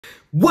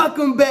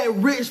Welcome back,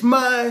 Rich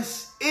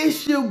Minds.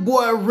 It's your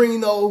boy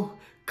Reno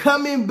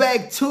coming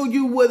back to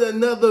you with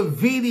another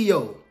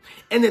video.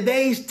 And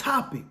today's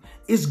topic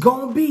is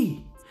gonna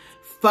be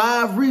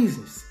 5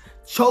 reasons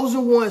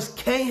chosen ones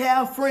can't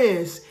have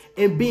friends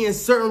and be in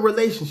certain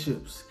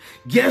relationships.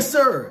 Yes,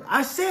 sir.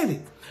 I said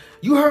it.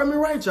 You heard me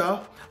right,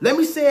 y'all. Let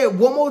me say it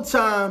one more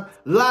time,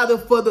 louder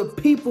for the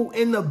people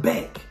in the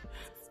back.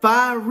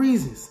 5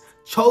 reasons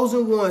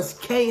chosen ones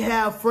can't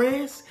have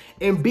friends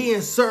and be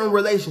in certain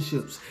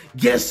relationships.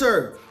 Yes,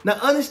 sir. Now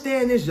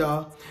understand this,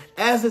 y'all.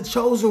 As a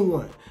chosen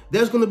one,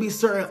 there's going to be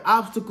certain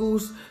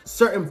obstacles,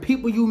 certain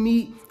people you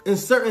meet, and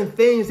certain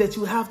things that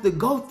you have to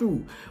go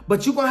through.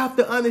 But you're going to have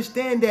to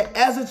understand that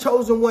as a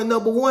chosen one,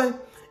 number one,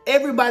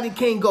 everybody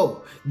can't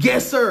go.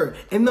 Yes, sir.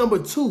 And number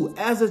 2,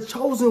 as a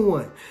chosen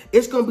one,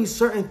 it's going to be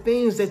certain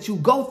things that you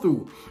go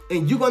through.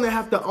 And you're going to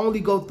have to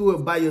only go through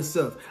it by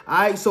yourself. All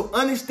right. So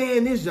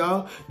understand this,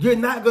 y'all. You're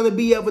not going to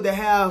be able to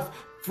have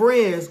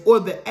friends or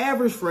the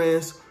average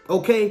friends,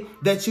 okay,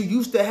 that you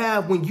used to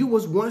have when you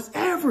was once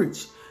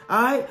average.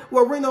 All right.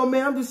 Well, Reno,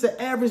 man, I'm just an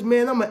average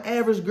man. I'm an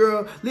average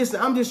girl. Listen,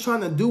 I'm just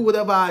trying to do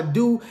whatever I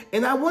do.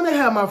 And I want to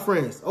have my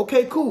friends.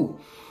 Okay, cool.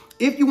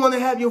 If you want to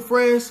have your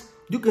friends,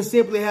 you can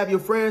simply have your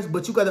friends,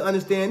 but you got to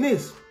understand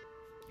this.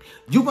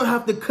 You're going to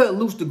have to cut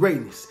loose the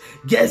greatness.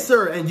 Yes,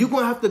 sir. And you're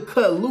going to have to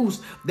cut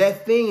loose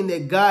that thing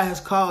that God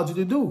has called you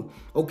to do.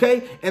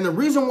 Okay. And the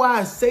reason why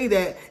I say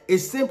that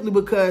is simply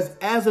because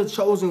as a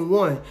chosen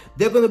one,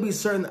 there are going to be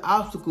certain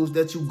obstacles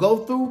that you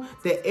go through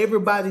that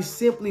everybody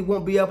simply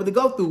won't be able to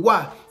go through.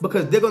 Why?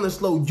 Because they're going to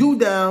slow you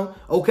down.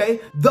 Okay.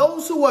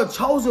 Those who are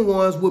chosen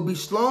ones will be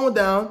slowed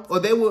down, or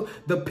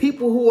the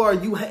people who are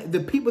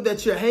the people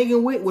that you're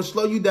hanging with will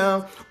slow you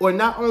down, or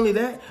not only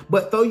that,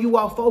 but throw you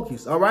off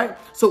focus. All right.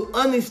 So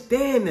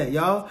understand that,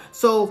 y'all.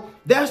 So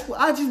that's what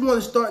I just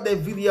want to start that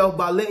video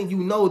by letting you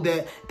know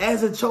that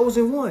as a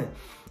chosen one,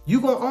 you're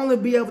going to only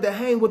be able to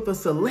hang with a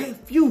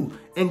select few.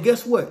 And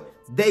guess what?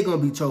 They're going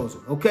to be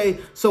chosen. Okay.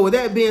 So with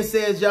that being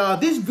said, y'all,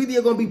 this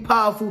video going to be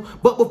powerful.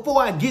 But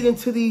before I get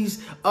into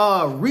these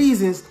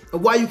reasons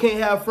of why you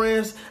can't have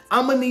friends,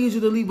 I'm going to need you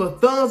to leave a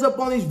thumbs up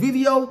on this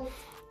video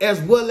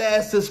as well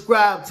as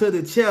subscribe to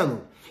the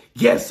channel.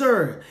 Yes,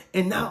 sir.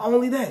 And not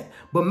only that,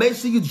 but make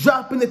sure you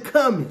drop in the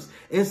comments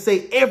and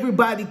say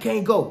everybody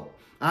can't go.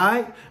 All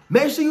right.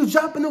 Make sure you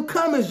drop in the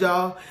comments,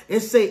 y'all,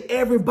 and say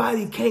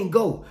everybody can't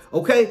go.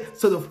 OK,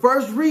 so the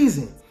first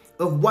reason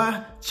of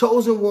why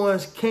chosen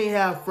ones can't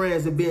have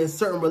friends and be in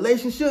certain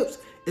relationships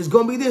is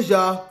going to be this,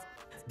 y'all.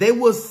 They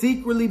will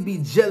secretly be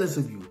jealous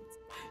of you.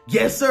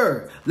 Yes,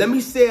 sir. Let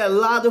me say a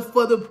louder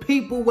for the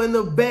people in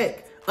the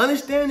back.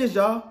 Understand this,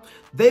 y'all.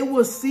 They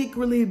will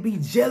secretly be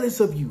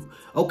jealous of you.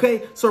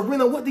 OK, so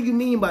Reno, what do you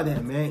mean by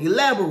that, man?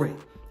 Elaborate.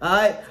 All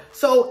right.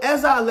 So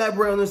as I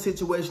elaborate on this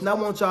situation, I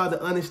want y'all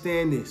to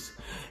understand this.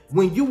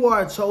 When you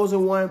are a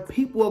chosen one,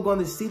 people are going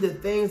to see the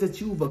things that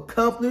you've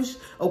accomplished.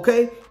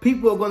 OK,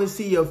 people are going to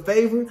see your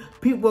favor.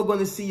 People are going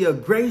to see your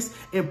grace,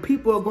 and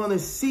people are going to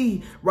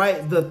see,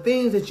 right, the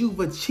things that you've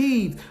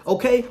achieved.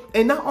 OK,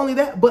 and not only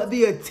that, but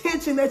the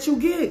attention that you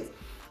get.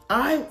 All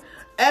right.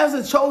 As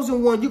a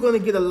chosen one, you're going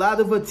to get a lot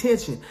of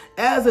attention.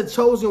 As a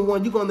chosen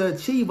one, you're going to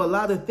achieve a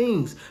lot of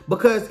things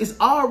because it's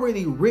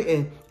already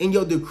written in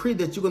your decree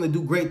that you're going to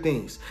do great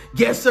things.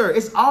 Yes, sir.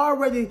 It's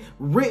already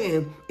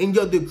written in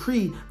your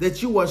decree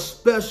that you are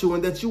special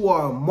and that you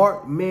are a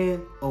marked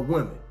man or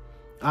woman.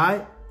 All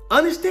right.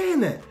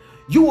 Understand that.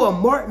 You are a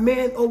marked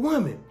man or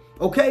woman.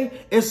 OK,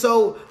 and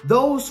so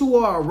those who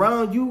are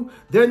around you,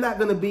 they're not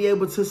going to be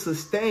able to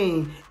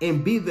sustain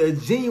and be there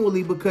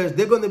genuinely because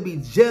they're going to be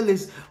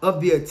jealous of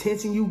the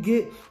attention you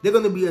get. They're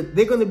going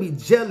to be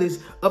jealous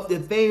of the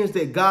things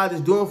that God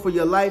is doing for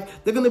your life.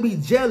 They're going to be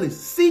jealous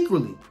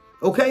secretly.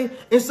 OK,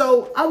 and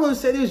so I want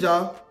to say this,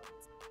 y'all.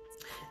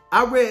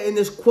 I read in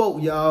this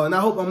quote, y'all, and I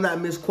hope I'm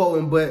not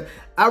misquoting, but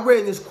I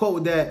read in this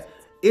quote that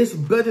it's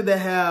better to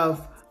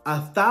have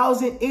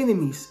 1,000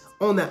 enemies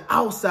on the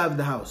outside of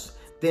the house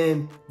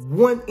than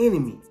one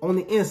enemy on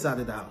the inside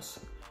of the house.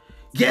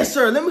 Yes,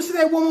 sir. Let me say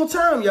that one more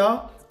time,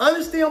 y'all.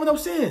 Understand what I'm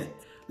saying?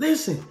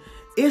 Listen,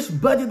 it's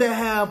better to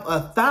have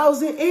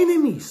 1,000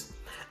 enemies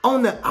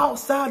on the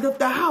outside of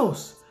the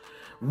house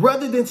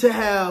rather than to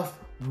have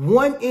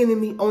one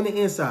enemy on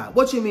the inside.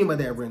 What you mean by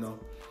that, Reno?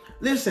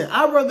 Listen,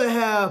 I'd rather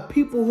have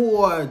people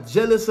who are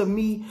jealous of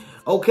me,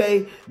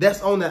 okay,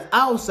 that's on the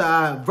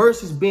outside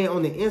versus being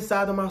on the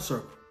inside of my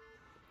circle.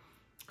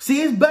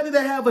 See, it's better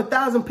to have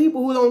 1,000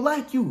 people who don't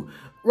like you,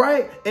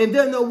 right? And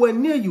they're nowhere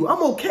near you.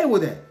 I'm okay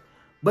with that.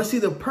 But see,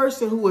 the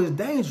person who is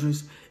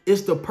dangerous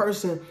is the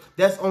person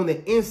that's on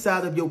the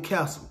inside of your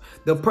castle.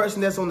 The person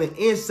that's on the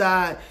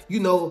inside, you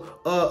know,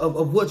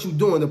 of what you're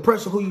doing. The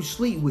person who you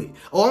sleep with.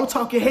 Oh, I'm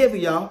talking heavy,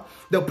 y'all.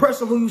 The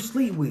person who you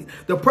sleep with.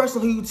 The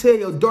person who you tell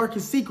your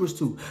darkest secrets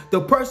to. The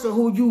person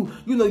who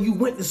you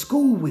went to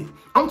school with.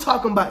 I'm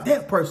talking about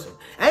that person.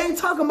 I ain't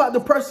talking about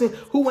the person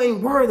who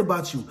ain't worried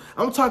about you.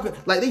 I'm talking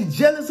like they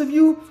jealous of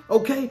you,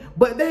 okay?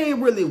 But they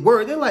ain't really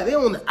worried. They're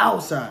on the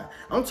outside.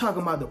 I'm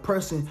talking about the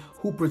person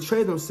who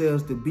portray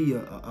themselves to be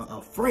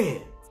a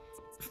friend,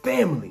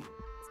 family,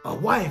 a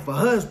wife, a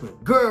husband,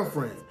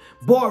 girlfriend,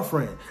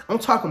 boyfriend. I'm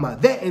talking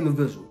about that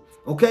individual,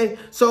 okay?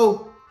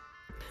 So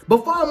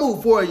before I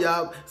move forward,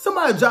 y'all,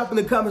 somebody drop in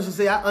the comments and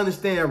say, I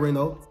understand,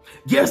 Reno.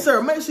 Yes,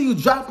 sir. Make sure you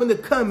drop in the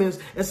comments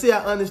and say,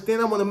 I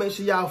understand. I want to make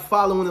sure y'all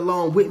following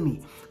along with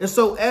me. And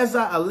so as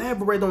I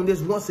elaborate on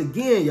this once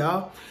again,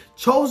 y'all,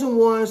 chosen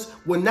ones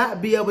will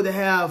not be able to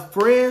have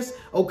friends,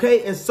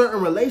 okay, in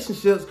certain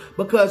relationships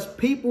because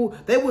people,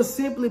 they will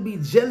simply be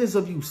jealous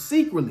of you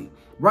secretly.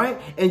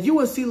 Right? And you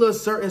will see little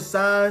certain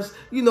signs,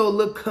 you know,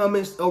 little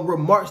comments or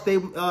remarks they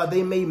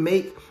may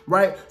make,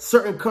 right?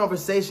 Certain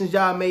conversations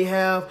y'all may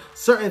have,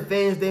 certain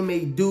things they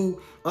may do.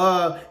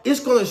 It's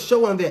going to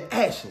show in their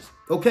actions,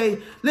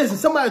 okay? Listen,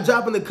 somebody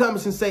drop in the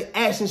comments and say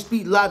actions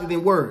speak louder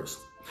than words.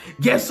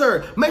 Yes,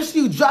 sir. Make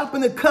sure you drop in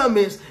the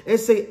comments and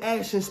say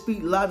actions speak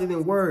louder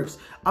than words.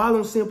 All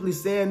I'm simply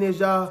saying is,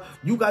 y'all,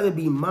 you got to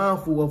be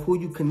mindful of who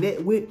you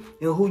connect with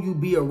and who you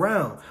be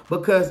around.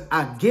 Because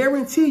I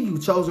guarantee you,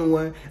 chosen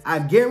one, I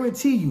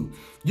guarantee you,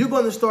 you're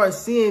going to start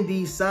seeing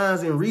these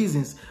signs and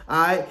reasons,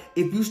 all right,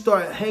 if you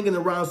start hanging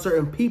around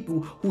certain people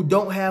who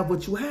don't have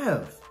what you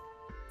have.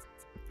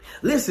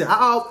 Listen,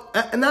 I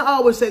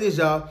always say this,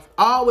 y'all.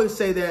 I always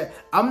say that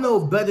I'm no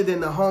better than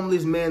the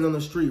homeless man on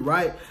the street,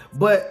 right?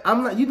 But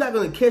you're not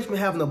going to catch me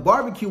having a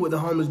barbecue with the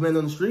homeless man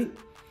on the street.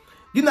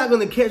 You're not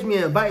going to catch me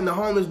inviting the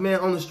homeless man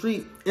on the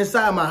street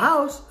inside my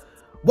house.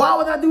 Why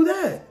would I do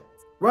that?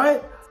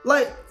 Right?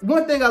 Like,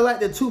 one thing I like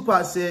that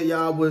Tupac said,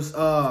 y'all, was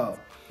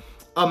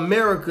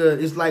America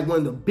is like one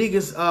of the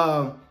biggest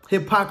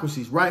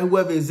hypocrisies, right?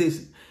 Whoever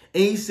existed.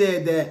 And he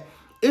said that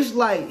it's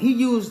like, he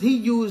used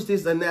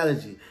this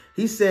analogy.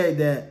 He said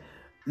that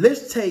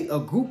let's take a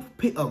group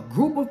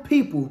of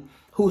people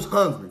who's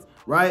hungry,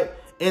 right?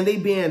 And they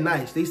being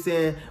nice. They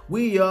saying,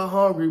 we are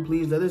hungry,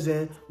 please let us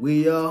in.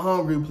 We are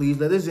hungry, please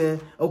let us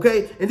in.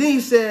 Okay? And then he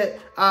said,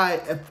 all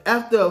right,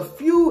 after a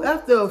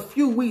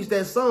few weeks,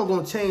 that song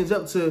gonna change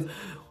up to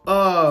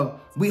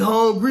we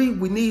hungry,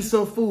 we need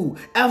some food.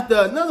 After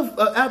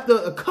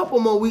a couple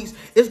more weeks,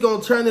 it's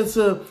gonna turn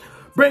into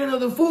bringing up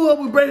the food up,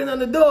 we breaking on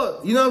the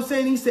door. You know what I'm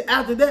saying? He said,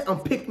 after that, I'm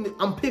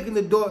picking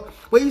the door.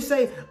 What he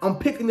say? I'm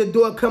picking the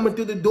door, coming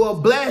through the door,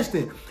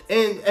 blasting.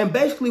 And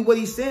basically what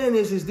he's saying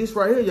is this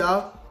right here,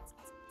 y'all.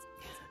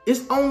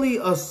 It's only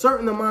a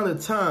certain amount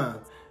of time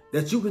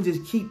that you can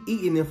just keep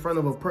eating in front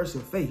of a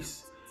person's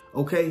face,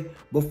 okay?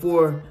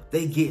 Before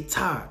they get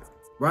tired,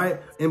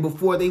 right? And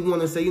before they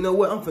want to say, you know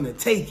what, I'm finna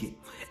take it.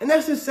 And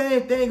that's the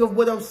same thing of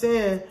what I'm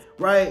saying,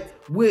 right,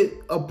 with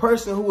a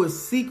person who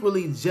is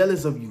secretly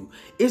jealous of you.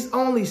 It's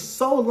only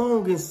so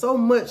long and so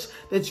much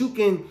that you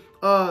can,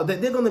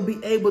 that they're going to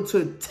be able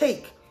to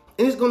take.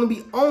 And it's going to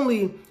be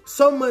only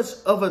so much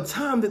of a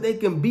time that they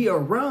can be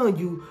around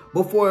you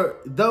before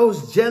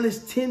those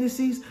jealous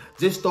tendencies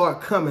just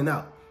start coming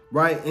out,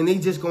 right? And they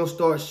just going to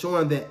start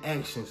showing their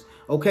actions.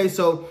 Okay,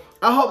 so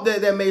I hope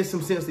that made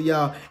some sense to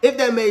y'all. If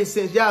that made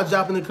sense, y'all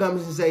drop in the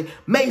comments and say,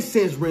 made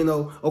sense,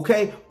 Reno,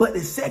 okay? But the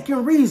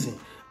second reason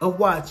of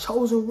why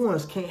chosen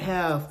ones can't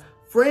have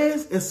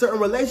friends in certain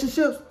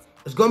relationships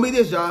is going to be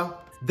this, y'all.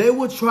 They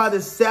will try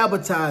to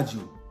sabotage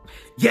you.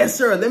 Yes,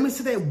 sir. Let me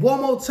say that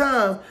one more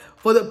time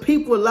for the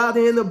people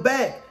louder in the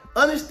back.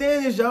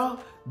 Understand this, y'all.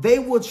 They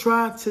will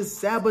try to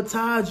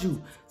sabotage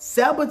you.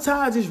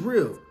 Sabotage is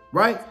real,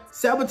 right?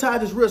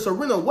 Sabotage is real. So,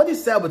 Reno, what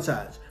is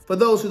sabotage? For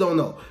those who don't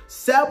know,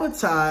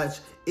 sabotage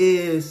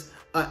is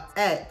an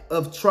act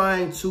of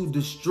trying to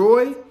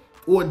destroy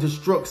or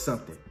destruct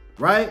something,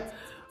 right?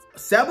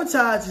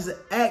 Sabotage is an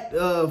act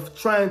of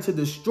trying to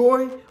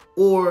destroy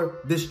or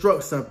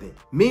destruct something.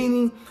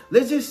 Meaning,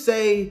 let's just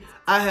say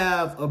I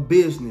have a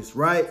business,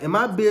 right? And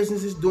my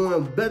business is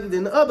doing better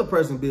than the other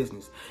person's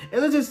business.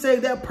 And let's just say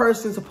that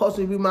person's supposed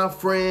to be my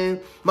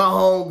friend, my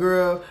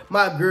homegirl,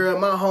 my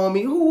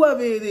homie,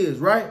 whoever it is,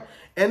 right?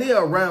 And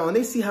they're around and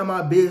they see how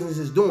my business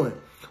is doing.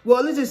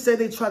 Well, let's just say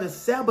they try to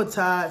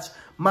sabotage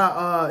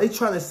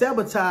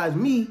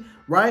me,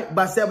 right?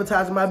 By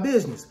sabotaging my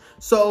business.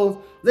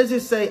 So let's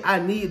just say I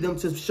need them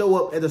to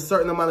show up at a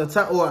certain amount of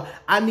time, or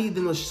I need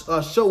them to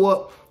show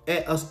up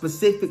at a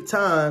specific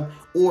time,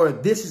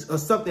 or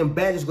something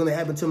bad is going to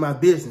happen to my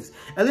business.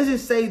 And let's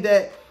just say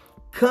that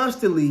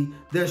constantly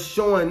they're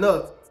showing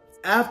up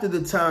after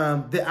the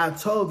time that I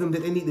told them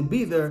that they need to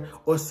be there,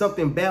 or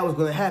something bad was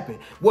going to happen.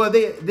 Well,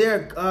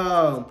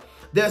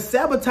 they're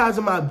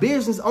sabotaging my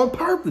business on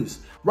purpose,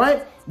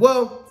 right?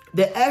 Well,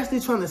 they're actually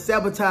trying to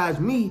sabotage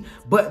me,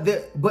 but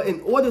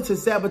in order to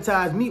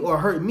sabotage me or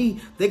hurt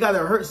me, they got to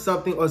hurt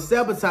something or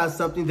sabotage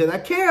something that I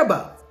care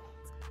about,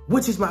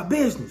 which is my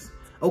business,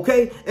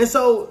 okay? And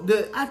so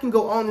I can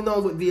go on and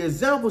on with the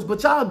examples,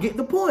 but y'all get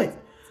the point.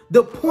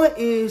 The point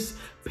is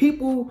they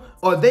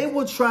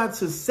will try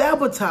to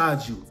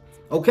sabotage you.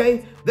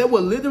 Okay, they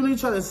will literally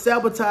try to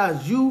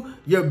sabotage you,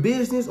 your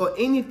business, or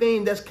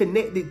anything that's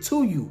connected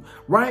to you,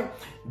 right?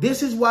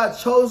 This is why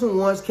chosen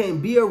ones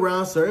can't be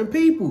around certain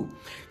people.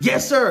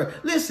 Yes, sir.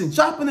 Listen,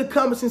 drop in the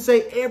comments and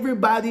say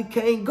everybody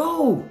can't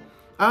go.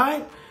 All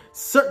right?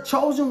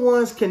 Chosen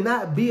ones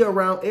cannot be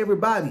around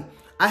everybody.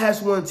 I had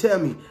someone tell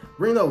me,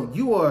 Reno,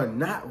 you are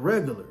not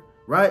regular,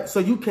 right? So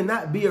you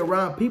cannot be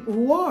around people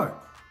who are.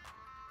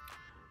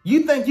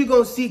 You think you're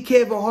going to see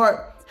Kevin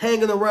Hart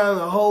hanging around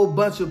a whole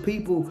bunch of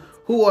people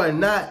who are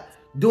not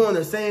doing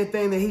the same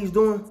thing that he's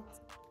doing?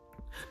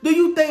 Do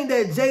you think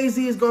that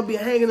Jay-Z is going to be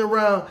hanging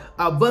around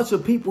a bunch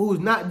of people who's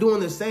not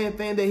doing the same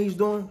thing that he's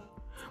doing?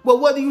 Well,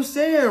 what are you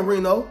saying,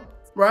 Reno?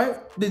 Right?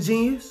 The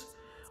genius?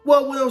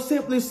 Well, what I'm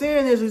simply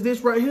saying is this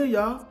right here,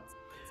 y'all.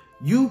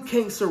 You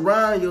can't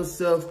surround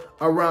yourself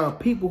around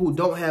people who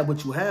don't have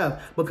what you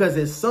have, because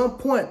at some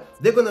point,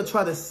 they're going to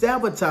try to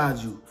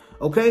sabotage you.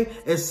 Okay?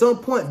 At some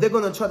point, they're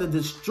going to try to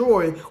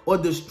destroy or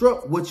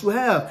disrupt what you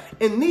have.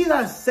 And need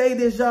I say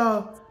this,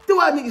 y'all?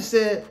 Do I need to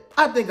say it?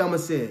 I think I'm going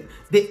to say it.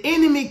 The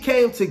enemy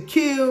came to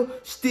kill,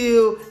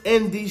 steal,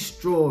 and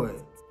destroy.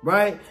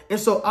 Right? And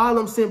so all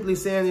I'm simply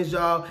saying is,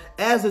 y'all,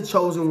 as a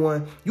chosen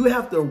one, you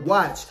have to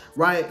watch,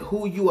 right,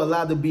 who you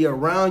allow to be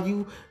around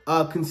you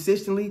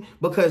consistently,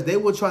 because they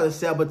will try to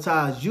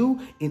sabotage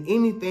you in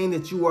anything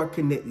that you are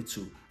connected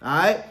to. All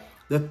right?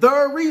 The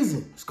third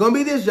reason, it's going to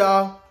be this,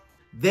 y'all.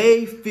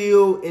 They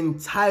feel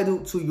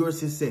entitled to your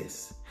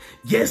success.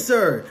 Yes,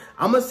 sir.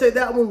 I'm going to say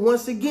that one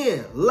once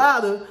again,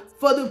 louder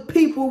for the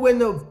people in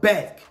the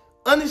back.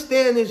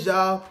 Understand this,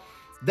 y'all.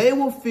 They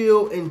will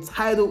feel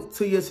entitled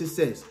to your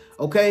success.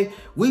 Okay,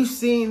 we've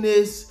seen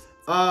this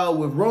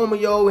with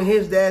Romeo and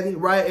his daddy,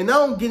 right? And I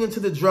don't get into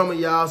the drama,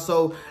 y'all,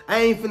 so I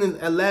ain't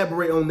finna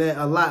elaborate on that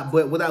a lot.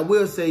 But what I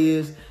will say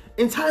is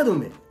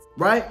entitlement,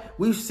 right?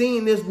 We've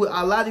seen this with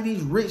a lot of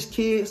these rich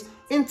kids,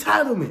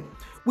 entitlement.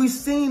 We've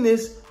seen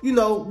this, you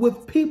know,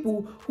 with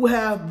people who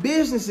have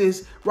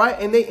businesses, right?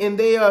 And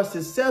they are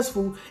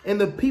successful,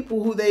 and the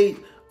people who they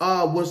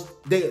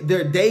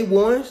their day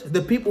ones,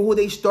 the people who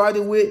they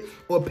started with,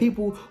 or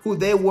people who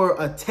they were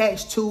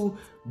attached to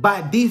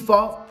by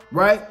default,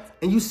 right?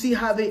 And you see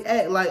how they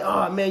act like,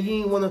 oh man,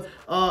 you ain't want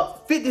to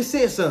 50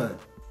 Cent son.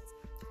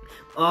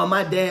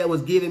 My dad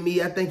was giving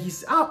me, I think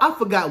I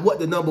forgot what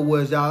the number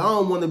was, y'all. I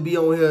don't want to be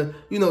on here,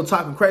 you know,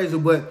 talking crazy,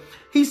 but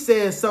he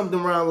said something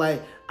around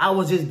like, I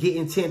was just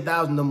getting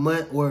 $10,000 a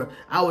month, or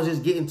I was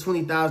just getting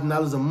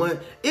 $20,000 a month.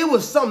 It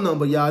was some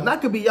number, y'all, and I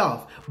could be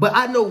off, but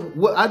I know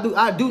what I do.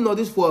 I do know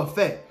this for a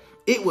fact.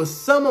 It was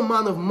some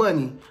amount of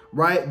money,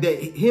 right,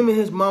 that him and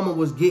his mama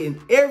was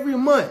getting every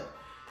month.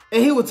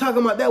 And he was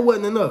talking about that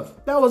wasn't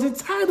enough. That was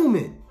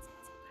entitlement.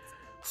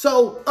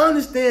 So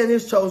understand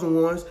this,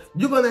 chosen ones.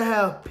 You're going to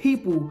have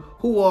people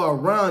who are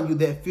around you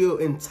that feel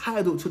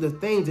entitled to the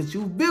things that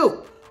you've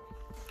built.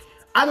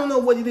 I don't know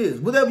what it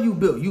is. Whatever you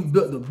built. You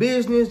built the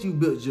business. You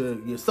built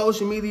your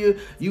social media.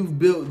 You've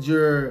built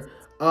your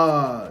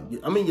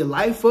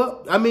life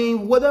up. I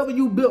mean, whatever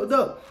you built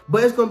up.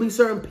 But it's going to be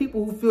certain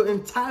people who feel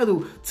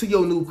entitled to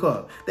your new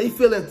car. They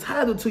feel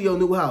entitled to your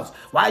new house.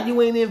 Why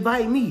you ain't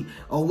invite me?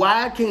 Or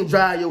why I can't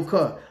drive your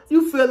car?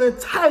 You feel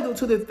entitled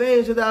to the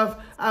things that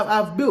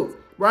I've built,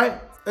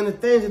 right? And the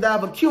things that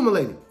I've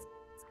accumulated.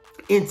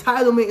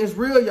 Entitlement is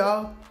real,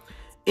 y'all.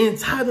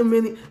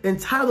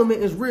 Entitlement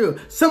is real.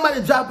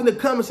 Somebody drop in the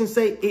comments and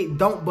say it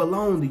don't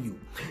belong to you.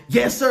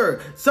 Yes,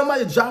 sir.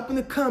 Somebody drop in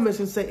the comments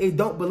and say it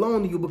don't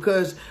belong to you,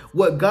 because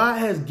what God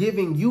has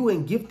given you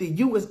and gifted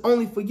you is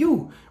only for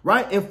you,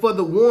 right? And for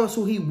the ones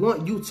who he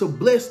want you to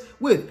bless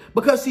with.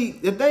 Because see,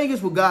 the thing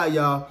is with God,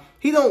 y'all,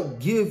 he don't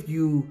give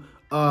you,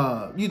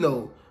 you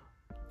know,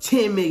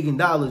 $10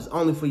 million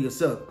only for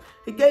yourself.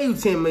 He gave you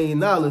 $10 million,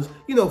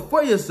 you know,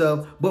 for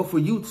yourself, but for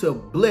you to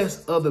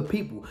bless other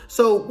people.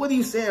 So what are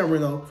you saying,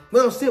 Reno?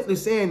 What I'm simply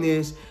saying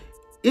is,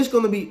 it's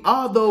going to be,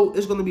 although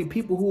it's going to be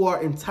people who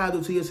are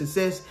entitled to your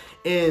success,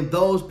 and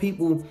those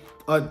people,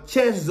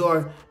 chances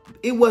are,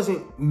 it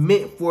wasn't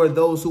meant for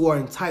those who are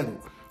entitled.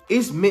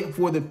 It's meant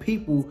for the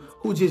people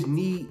who just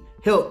need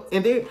help,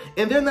 and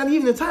they're not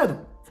even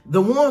entitled.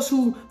 The ones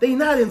who they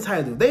not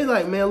entitled, they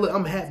like, man, look,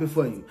 I'm happy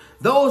for you.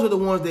 Those are the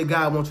ones that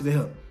God wants you to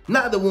help.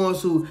 Not the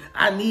ones who,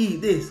 I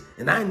need this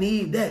and I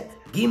need that.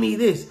 Give me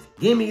this,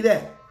 give me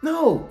that.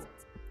 No,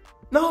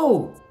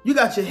 you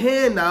got your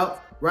hand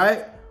out,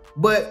 right?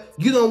 But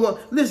you don't want,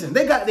 listen,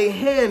 they got their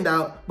hand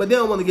out, but they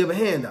don't want to give a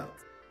handout.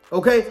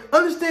 Okay?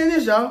 Understand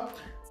this, y'all.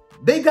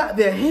 They got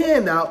their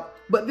hand out,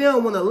 but they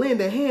don't want to lend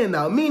a hand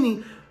out.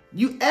 Meaning,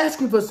 you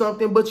asking for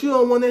something, but you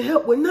don't want to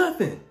help with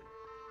nothing.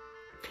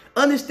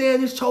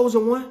 Understand this,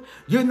 chosen one.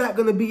 You're not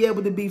going to be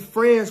able to be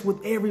friends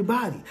with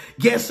everybody.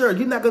 Yes, sir.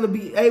 You're not going to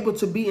be able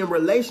to be in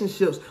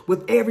relationships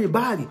with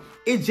everybody.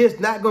 It's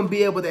just not going to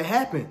be able to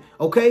happen.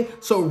 Okay.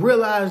 So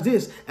realize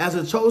this, as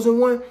a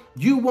chosen one,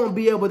 you won't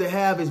be able to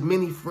have as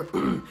many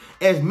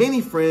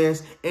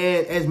friends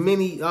and as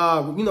many,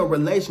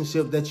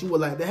 relationships that you would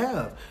like to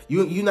have.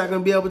 You're not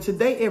going to be able to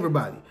date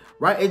everybody.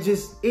 Right. It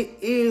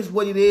is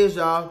what it is,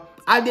 y'all.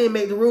 I didn't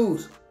make the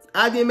rules.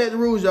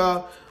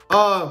 Y'all.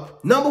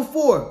 Number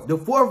 4, the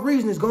fourth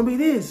reason is going to be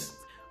this: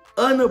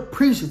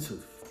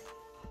 unappreciative.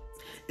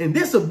 And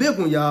this is a big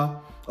one,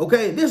 y'all.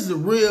 Okay, this is a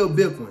real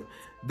big one.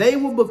 They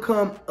will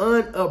become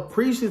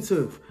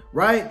unappreciative,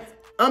 right?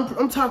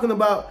 I'm talking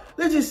about,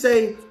 let's just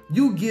say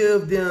you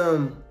give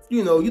them,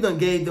 you done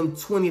gave them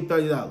 $20,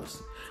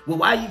 $30. Well,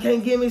 why you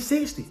can't give me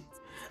 60?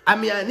 I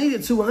mean, I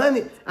needed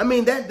 200. I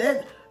mean,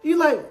 that You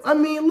like, I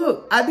mean,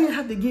 look, I didn't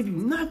have to give you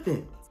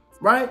nothing,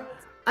 right?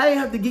 I ain't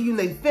have to give you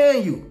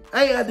Nathaniel.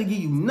 I ain't have to give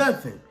you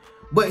nothing.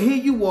 But here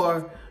you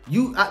are,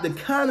 you out the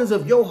kindness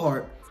of your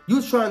heart,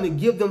 you trying to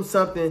give them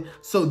something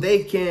so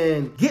they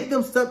can get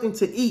them something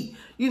to eat,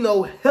 you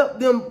know, help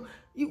them,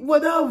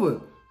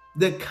 whatever.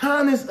 The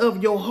kindness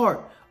of your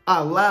heart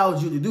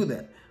allows you to do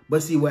that.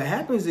 But see, what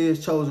happens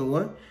is, chosen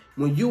one,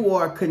 when you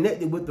are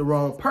connected with the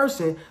wrong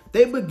person,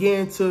 they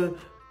begin to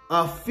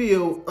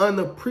feel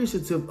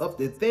unappreciative of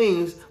the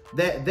things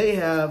that they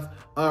have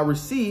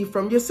received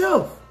from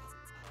yourself.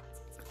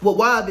 Well,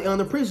 why are they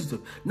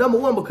unappreciative? Number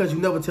one, because you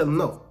never tell them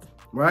no,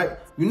 right?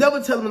 You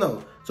never tell them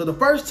no. So the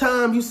first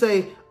time you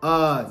say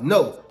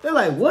no, they're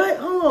like, what?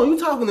 Hold on, you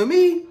talking to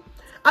me?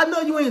 I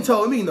know you ain't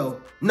told me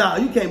no. Nah,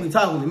 you can't be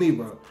talking to me,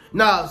 bro.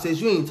 Nah, sis,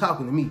 you ain't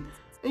talking to me.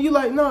 And you're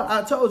like, no,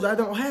 I told you I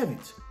don't have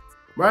it,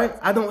 right?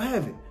 I don't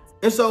have it.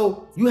 And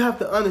so you have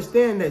to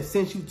understand that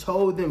since you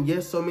told them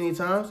yes so many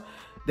times,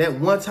 that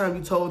one time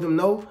you told them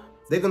no,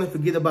 they're going to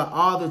forget about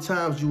all the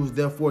times you was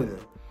there for them.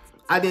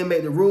 I didn't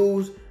make the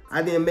rules.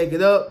 I didn't make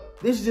it up.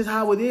 This is just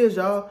how it is,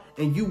 y'all.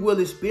 And you will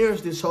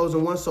experience this,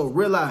 chosen one. So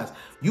realize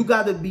you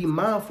got to be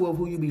mindful of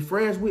who you be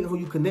friends with and who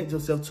you connect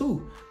yourself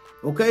to.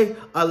 Okay?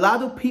 A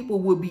lot of people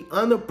will be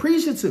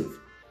unappreciative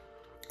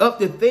of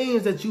the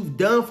things that you've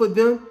done for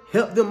them,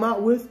 helped them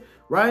out with,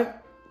 right?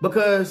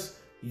 Because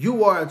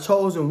you are a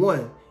chosen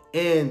one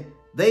and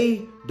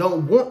they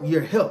don't want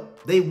your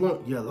help. They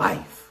want your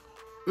life.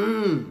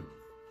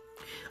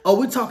 Oh,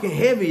 we're talking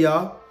heavy,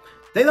 y'all.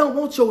 They don't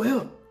want your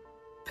help.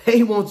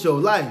 They want your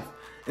life.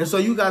 And so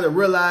you got to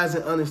realize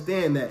and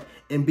understand that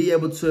and be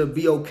able to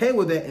be okay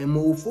with that and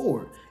move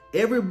forward.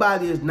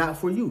 Everybody is not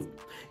for you.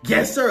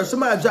 Yes, sir.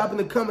 Somebody drop in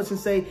the comments and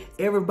say,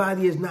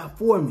 everybody is not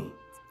for me.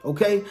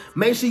 Okay?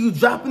 Make sure you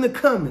drop in the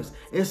comments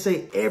and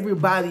say,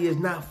 everybody is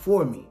not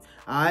for me.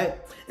 All right?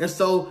 And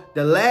so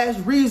the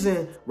last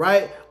reason,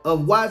 right,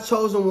 of why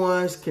chosen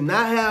ones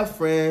cannot have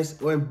friends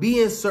or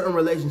be in certain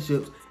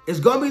relationships is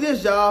going to be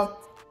this, y'all.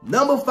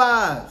 Number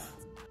 5,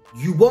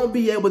 you won't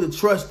be able to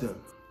trust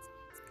them.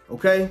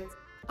 Okay?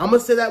 I'm going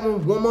to say that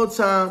one more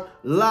time,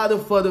 louder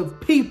for the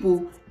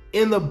people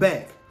in the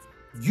back.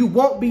 You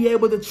won't be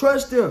able to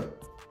trust them.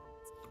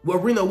 Well,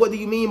 Reno, what do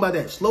you mean by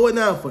that? Slow it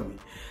down for me.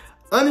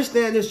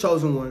 Understand this,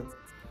 chosen one.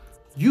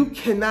 You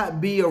cannot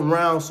be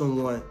around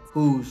someone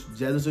who's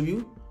jealous of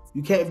you.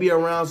 You can't be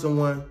around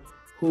someone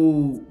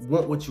who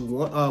want what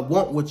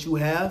you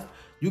have.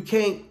 You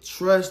can't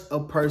trust a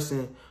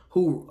person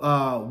who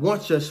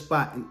wants your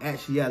spot in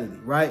actuality,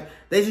 right?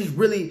 They just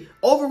really,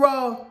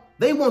 overall,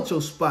 they want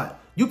your spot.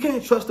 You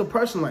can't trust a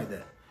person like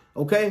that,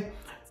 okay?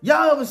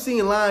 Y'all ever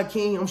seen Lion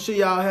King? I'm sure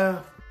y'all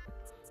have,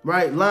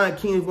 right? Lion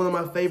King is one of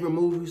my favorite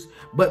movies,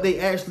 but they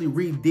actually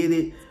redid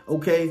it,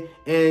 okay?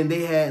 And they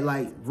had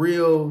like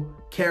real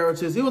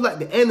characters. It was like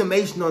the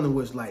animation on it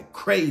was like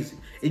crazy.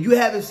 If you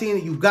haven't seen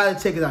it, you got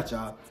to check it out,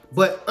 y'all.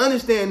 But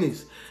understand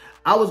this.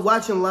 I was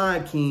watching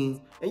Lion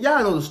King, and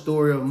y'all know the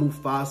story of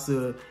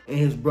Mufasa and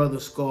his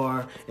brother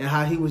Scar and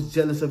how he was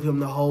jealous of him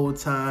the whole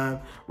time,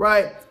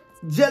 right?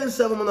 Jealous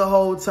of him the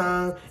whole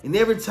time. And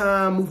every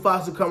time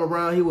Mufasa come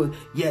around, he was,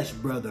 yes,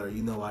 brother,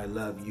 you know, I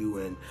love you.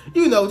 And,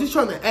 you know, just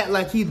trying to act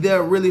like he's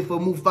there really for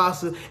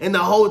Mufasa. And the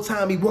whole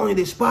time he wanted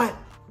his spot.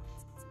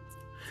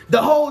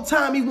 The whole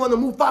time he wanted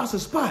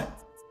Mufasa's spot.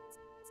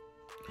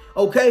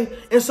 Okay?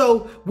 And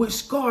so with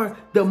Scar,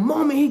 the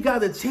moment he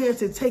got a chance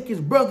to take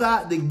his brother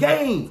out the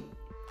game,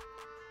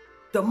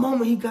 the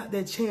moment he got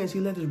that chance, he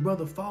let his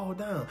brother fall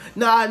down.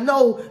 Now, I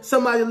know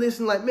somebody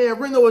listening like, man,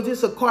 Reno is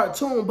just a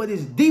cartoon, but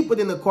it's deeper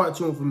than a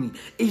cartoon for me.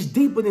 It's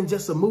deeper than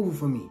just a movie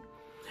for me.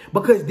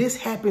 Because this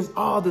happens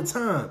all the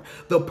time.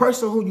 The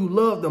person who you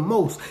love the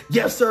most,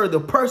 yes, sir, the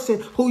person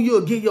who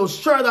you'll get your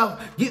shirt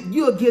off,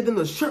 you'll get them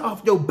the shirt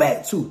off your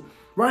back to,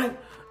 right?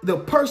 The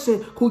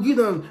person who you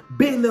done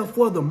been there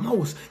for the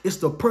most is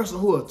the person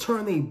who will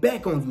turn their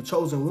back on you,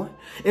 chosen one.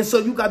 And so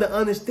you got to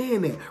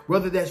understand that,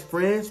 whether that's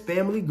friends,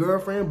 family,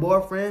 girlfriend,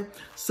 boyfriend,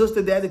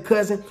 sister, daddy,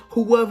 cousin,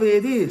 whoever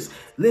it is.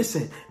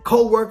 Listen,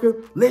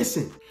 co-worker,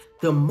 listen.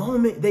 The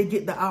moment they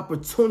get the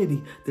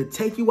opportunity to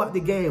take you out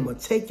the game or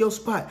take your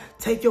spot,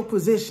 take your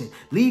position,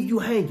 leave you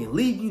hanging,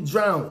 leave you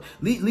drowned,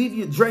 leave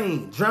you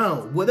drained,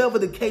 drowned, whatever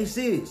the case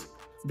is,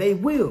 they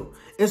will.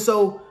 And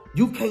so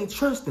you can't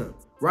trust them,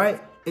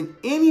 right? And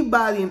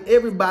anybody and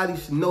everybody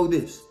should know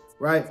this,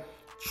 right?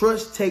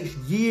 Trust takes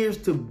years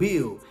to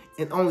build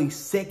and only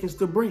seconds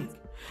to break.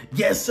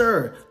 Yes,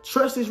 sir.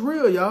 Trust is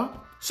real, y'all.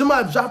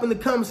 Somebody drop in the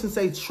comments and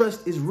say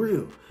trust is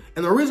real.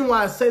 And the reason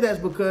why I say that is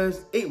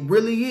because it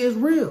really is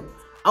real.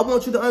 I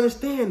want you to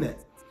understand that.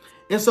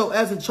 And so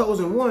as a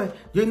chosen one,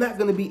 you're not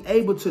going to be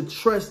able to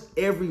trust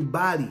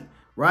everybody,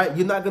 right?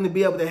 You're not going to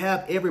be able to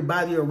have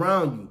everybody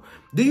around you.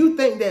 Do you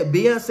think that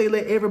Beyonce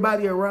let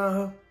everybody around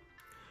her?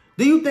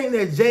 Do you think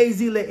that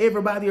Jay-Z let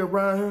everybody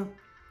around him?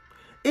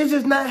 It's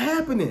just not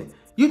happening.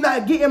 You're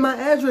not getting my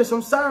address.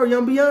 I'm sorry,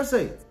 I'm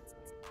Beyonce.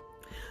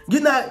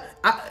 You're not,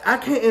 I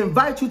can't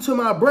invite you to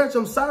my brunch.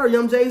 I'm sorry,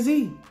 I'm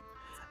Jay-Z.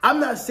 I'm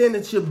not saying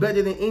that you're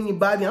better than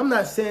anybody. I'm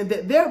not saying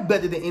that they're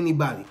better than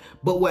anybody.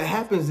 But what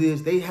happens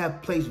is they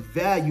have placed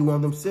value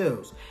on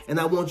themselves. And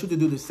I want you to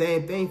do the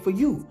same thing for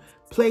you.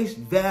 Place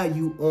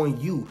value on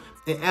you.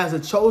 And as a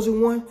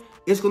chosen one,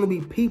 it's going to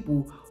be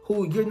people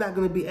who you're not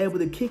going to be able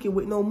to kick it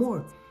with no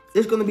more.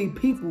 It's going to be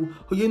people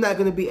who you're not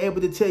going to be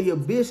able to tell your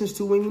business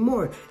to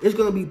anymore. It's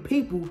going to be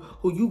people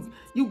who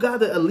you got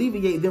to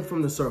alleviate them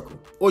from the circle,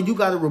 or you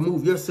got to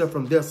remove yourself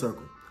from their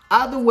circle.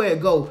 Either way it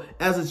go,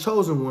 as a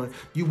chosen one,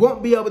 you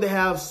won't be able to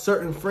have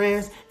certain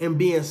friends and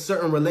be in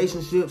certain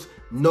relationships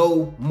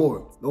no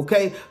more,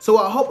 okay? So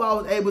I hope I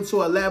was able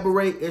to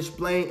elaborate,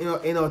 explain,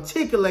 and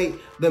articulate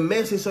the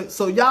message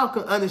so y'all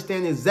can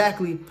understand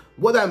exactly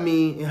what I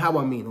mean and how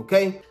I mean,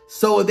 okay?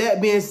 So with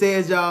that being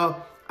said,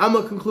 y'all, I'm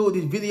going to conclude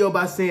this video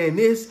by saying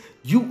this.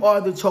 You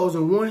are the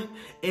chosen one.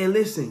 And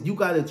listen, you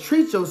got to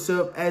treat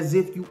yourself as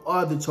if you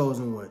are the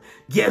chosen one.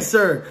 Yes,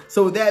 sir.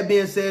 So with that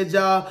being said,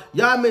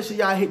 y'all make sure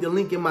y'all hit the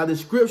link in my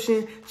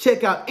description.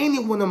 Check out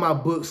any one of my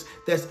books.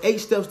 That's 8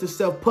 Steps to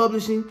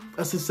Self-Publishing,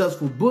 a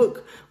Successful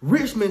Book,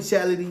 Rich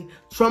Mentality,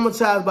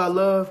 Traumatized by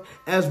Love,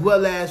 as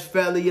well as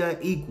Fairly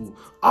Unequal.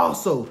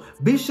 Also,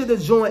 be sure to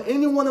join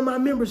any one of my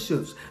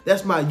memberships.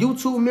 That's my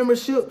YouTube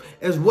membership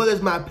as well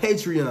as my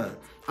Patreon.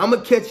 I'm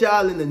going to catch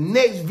y'all in the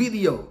next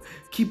video.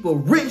 Keep a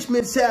rich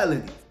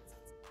mentality.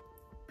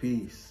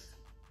 Peace.